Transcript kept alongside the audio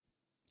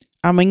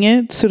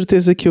Amanhã de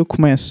certeza que eu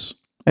começo.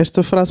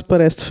 Esta frase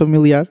parece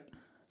familiar?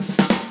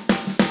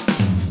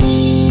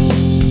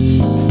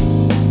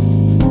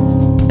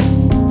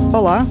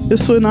 Olá, eu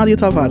sou a Nádia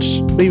Tavares.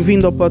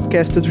 Bem-vindo ao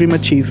podcast A Dream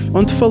Achieve,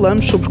 onde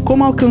falamos sobre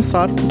como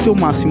alcançar o teu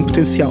máximo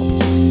potencial.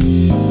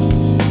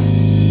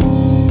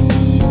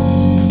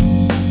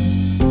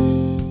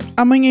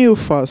 Amanhã eu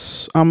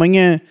faço.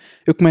 Amanhã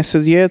eu começo a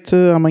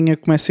dieta, amanhã eu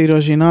começo a ir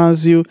ao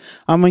ginásio,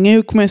 amanhã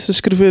eu começo a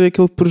escrever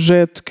aquele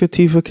projeto que eu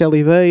tive aquela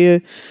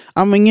ideia,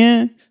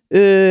 amanhã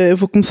eu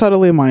vou começar a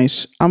ler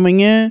mais,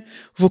 amanhã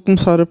vou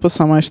começar a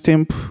passar mais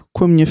tempo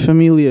com a minha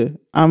família,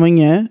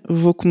 amanhã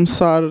vou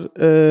começar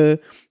a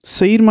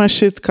sair mais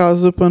cedo de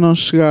casa para não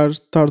chegar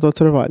tarde ao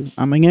trabalho.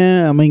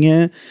 Amanhã,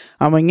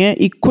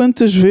 e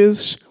quantas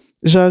vezes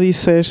já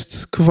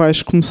disseste que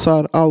vais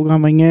começar algo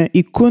amanhã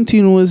e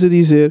continuas a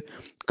dizer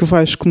que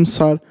vais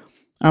começar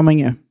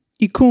amanhã?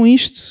 E com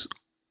isto,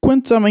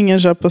 quantos amanhã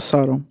já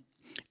passaram?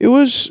 Eu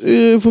hoje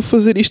vou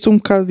fazer isto um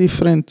bocado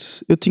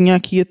diferente. Eu tinha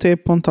aqui até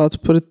apontado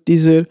para te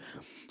dizer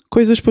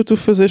coisas para tu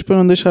fazeres para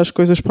não deixar as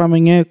coisas para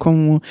amanhã,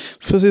 como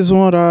fazeres um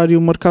horário,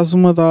 marcares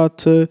uma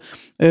data,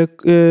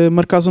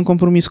 marcares um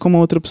compromisso com uma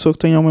outra pessoa que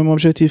tenha o mesmo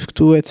objetivo que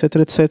tu, etc,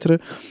 etc.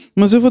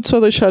 Mas eu vou-te só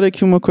deixar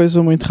aqui uma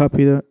coisa muito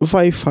rápida.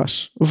 Vai e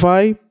faz.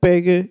 Vai,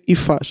 pega e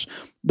faz.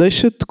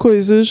 Deixa-te de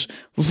coisas,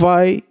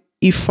 vai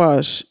e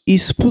faz. E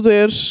se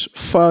puderes,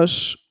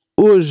 faz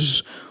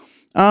hoje.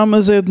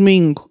 Mas é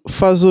domingo,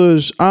 faz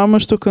hoje.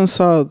 Mas estou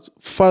cansado,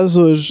 faz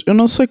hoje. Eu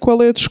não sei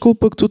qual é a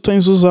desculpa que tu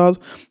tens usado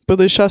para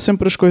deixar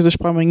sempre as coisas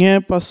para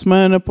amanhã, para a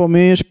semana, para o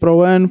mês, para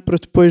o ano, para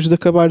depois de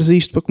acabares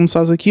isto, para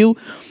começares aquilo.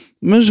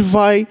 Mas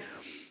vai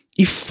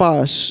e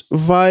faz.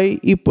 Vai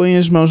e põe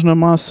as mãos na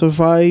massa.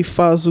 Vai e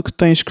faz o que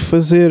tens que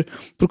fazer,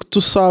 porque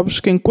tu sabes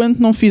que enquanto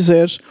não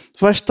fizeres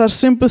vais estar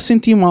sempre a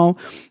sentir mal,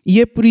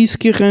 e é por isso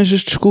que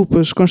arranjas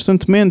desculpas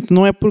constantemente.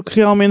 Não é porque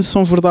realmente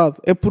são verdade,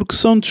 é porque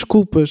são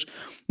desculpas.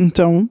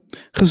 Então,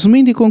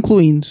 resumindo e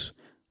concluindo,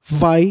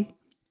 vai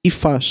e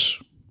faz.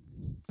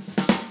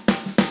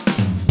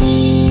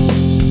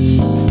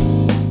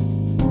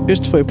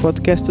 Este foi o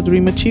podcast A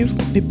Dream Achieve,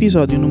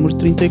 episódio número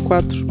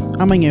 34.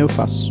 Amanhã eu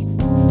faço.